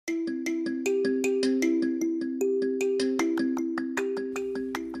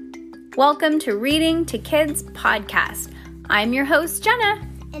Welcome to Reading to Kids podcast. I'm your host, Jenna.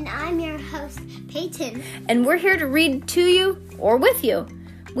 And I'm your host, Peyton. And we're here to read to you or with you.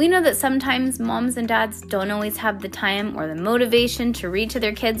 We know that sometimes moms and dads don't always have the time or the motivation to read to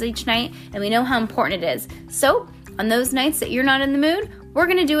their kids each night, and we know how important it is. So, on those nights that you're not in the mood, we're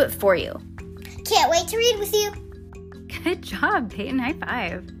going to do it for you. Can't wait to read with you. Good job, Peyton. High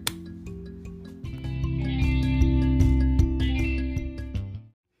five.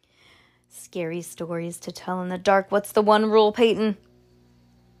 Scary stories to tell in the dark. What's the one rule, Peyton?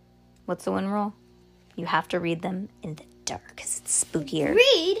 What's the one rule? You have to read them in the dark because it's spookier.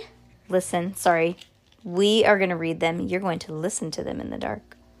 Read? Listen, sorry. We are going to read them. You're going to listen to them in the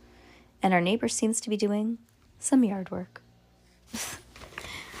dark. And our neighbor seems to be doing some yard work.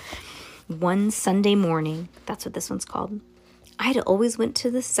 One Sunday morning, that's what this one's called, Ida always went to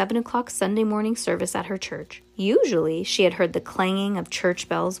the 7 o'clock Sunday morning service at her church. Usually, she had heard the clanging of church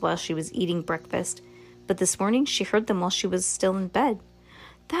bells while she was eating breakfast, but this morning she heard them while she was still in bed.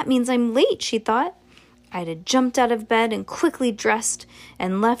 That means I'm late, she thought. Ida jumped out of bed and quickly dressed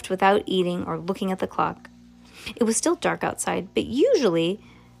and left without eating or looking at the clock. It was still dark outside, but it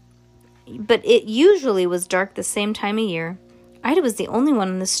usually was dark the same time of year. Ida was the only one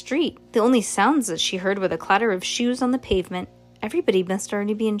on the street. The only sounds that she heard were the clatter of shoes on the pavement. Everybody must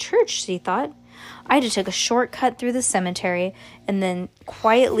already be in church, she thought. Ida took a shortcut through the cemetery and then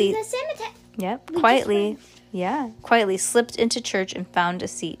quietly... The cemetery? Yep, quietly slipped into church and found a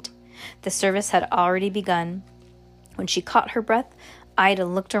seat. The service had already begun. When she caught her breath, Ida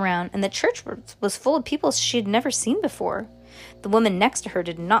looked around, and the church was full of people she had never seen before. The woman next to her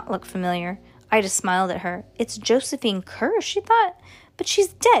did not look familiar. Ida smiled at her. It's Josephine Kerr, she thought. But she's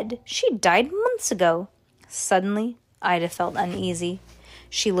dead. She died months ago. Suddenly, Ida felt uneasy.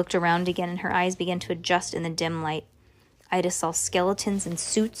 She looked around again, and her eyes began to adjust in the dim light. Ida saw skeletons in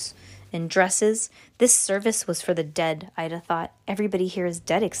suits and dresses. This service was for the dead, Ida thought. Everybody here is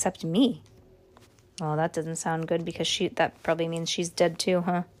dead except me. Well, that doesn't sound good because that probably means she's dead too,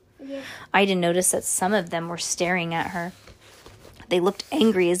 huh? Yeah. Ida noticed that some of them were staring at her. They looked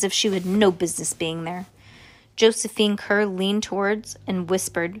angry as if she had no business being there. Josephine Kerr leaned towards and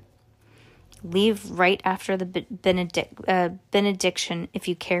whispered, "Leave right after the benediction if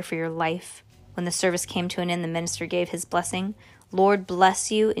you care for your life." When the service came to an end, the minister gave his blessing. "Lord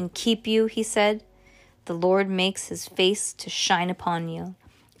bless you and keep you," he said. "The Lord makes his face to shine upon you."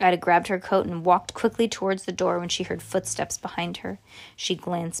 Ida grabbed her coat and walked quickly towards the door when she heard footsteps behind her. She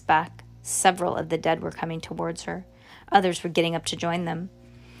glanced back. Several of the dead were coming towards her. Others were getting up to join them.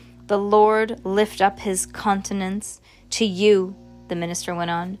 "The Lord lift up his countenance to you," the minister went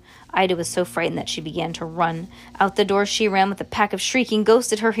on. Ida was so frightened that she began to run. Out the door she ran with a pack of shrieking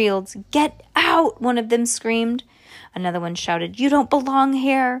ghosts at her heels. "Get out!" one of them screamed. Another one shouted, "You don't belong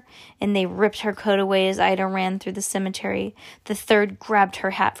here!" And they ripped her coat away as Ida ran through the cemetery. The third grabbed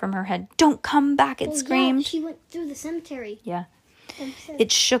her hat from her head. "Don't come back!" it screamed. Yeah, she went through the cemetery. Yeah.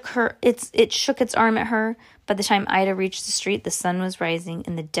 It shook its arm at her. By the time Ida reached the street, the sun was rising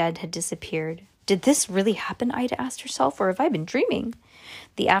and the dead had disappeared. Did this really happen, Ida asked herself, or have I been dreaming?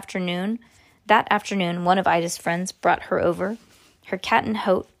 That afternoon, one of Ida's friends brought her over. Her cat and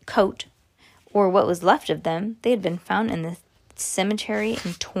coat, or what was left of them, they had been found in the cemetery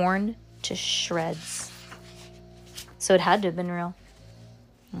and torn to shreds. So it had to have been real.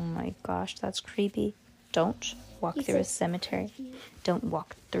 Oh my gosh, that's creepy. Don't walk through a cemetery. Don't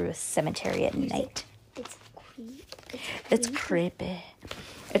walk through a cemetery at night. It's creepy.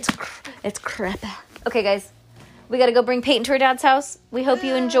 It's creepy. Okay, guys. We got to go bring Peyton to her dad's house. We hope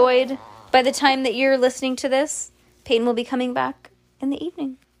you enjoyed. By the time that you're listening to this, Peyton will be coming back in the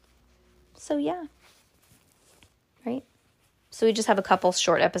evening. So, yeah. Right? So we just have a couple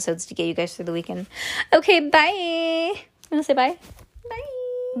short episodes to get you guys through the weekend. Okay, bye. You want to say bye? Bye.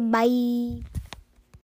 Bye.